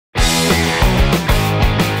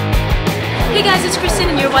Hey guys, it's Kristen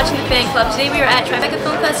and you're watching the Fan Club. Today we are at Tribeca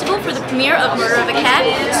Film Festival for the premiere of Murder of a Cat,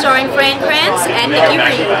 starring Fran Kranz and Nikki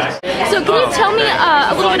Reed. So can you tell me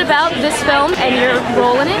a little bit about this film and your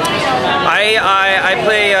role in it? I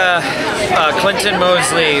play Clinton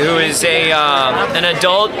Mosley, who is an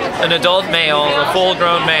adult male, a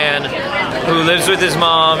full-grown man who lives with his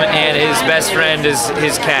mom, and his best friend is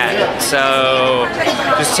his cat. So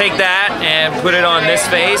just take that and put it on this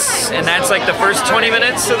face, and that's like the first 20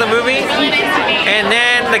 minutes of the movie. And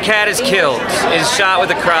then the cat is killed, is shot with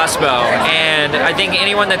a crossbow. And I think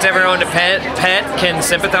anyone that's ever owned a pet can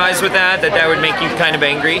sympathize with that would make you kind of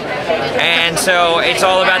angry. And so it's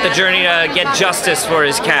all about the journey to get justice for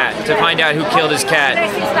his cat, to find out who killed his cat.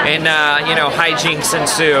 And you know, hijinks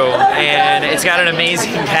ensue. And it's got an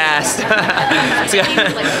amazing cast.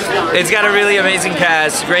 It's got a really amazing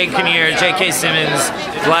cast. Greg Kinnear, J.K. Simmons,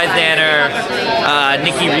 Blythe Danner,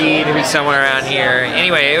 Nikki Reed, who's somewhere around here.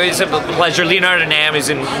 Anyway, it was a pleasure. Leonardo Nam is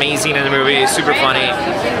amazing in the movie. It's super funny.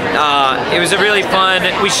 It was a really fun.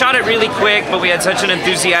 We shot it really quick, but we had such an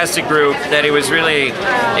enthusiastic group that it was really,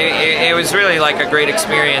 it was really like a great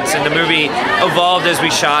experience. And the movie evolved as we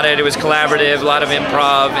shot it. It was collaborative, a lot of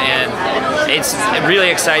improv, and it's really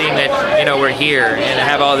exciting that we're here and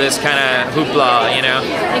have all this kind of hoopla,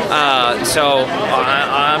 so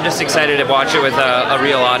I'm just excited to watch it with a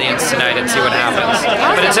real audience tonight and see what happens.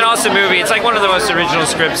 But it's an awesome movie. It's like one of the most original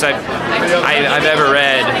scripts I've ever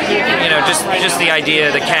read. Just the idea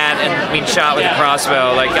of the cat and being shot with a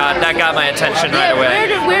crossbow, that got my attention right away.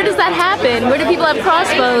 Where does that happen? Where do people have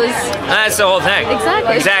crossbows? That's the whole thing.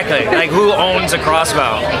 Exactly. Exactly. Like, who owns a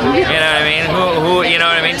crossbow? You know what I mean? Who? You know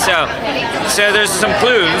what I mean? So there's some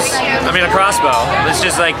clues. I mean, a crossbow. Let's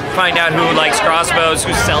just find out who likes crossbows,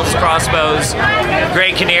 who sells crossbows.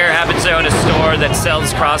 Greg Kinnear happens to own a store that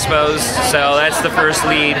sells crossbows, so that's the first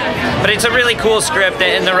lead. But it's a really cool script,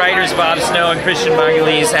 and the writers Bob Snow and Christian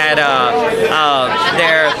had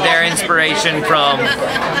their inspiration from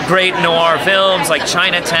great noir films like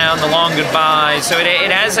Chinatown, The Long Goodbye. So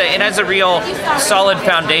it has a real solid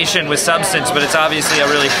foundation with substance, but it's obviously a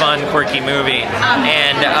really fun, quirky movie.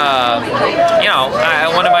 And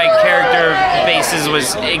one of my character bases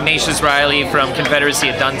was Ignatius Riley from Confederacy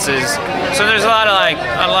of Dunces. So there's a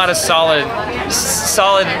lot of solid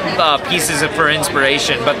pieces for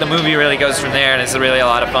inspiration, but the movie really goes from there, and it's really a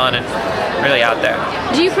lot of fun and really out there.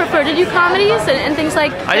 Do you prefer to do comedies and things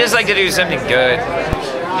like that? I just like to do something good,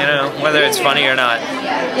 whether it's funny or not,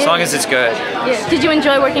 as long as it's good. Yeah. Did you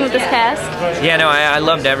enjoy working with this cast? Yeah, no, I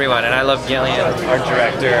loved everyone, and I loved Gillian, our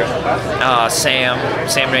director, Sam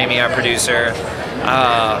Raimi, our producer.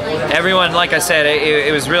 Everyone, like I said,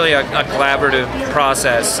 it was really a collaborative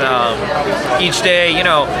process. Each day,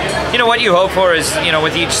 what you hope for is,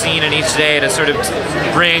 with each scene and each day to sort of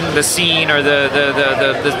bring the scene or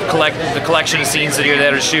the collection of scenes that you're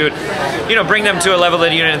there to shoot, bring them to a level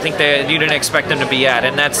that you didn't expect them to be at,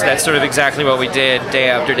 and that's sort of exactly what we did day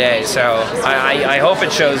after day. So I hope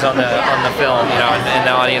it shows on the film, and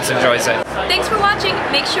the audience enjoys it. Thanks for watching.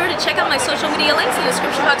 Make sure to check out my social media links in the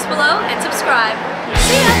description box below and subscribe.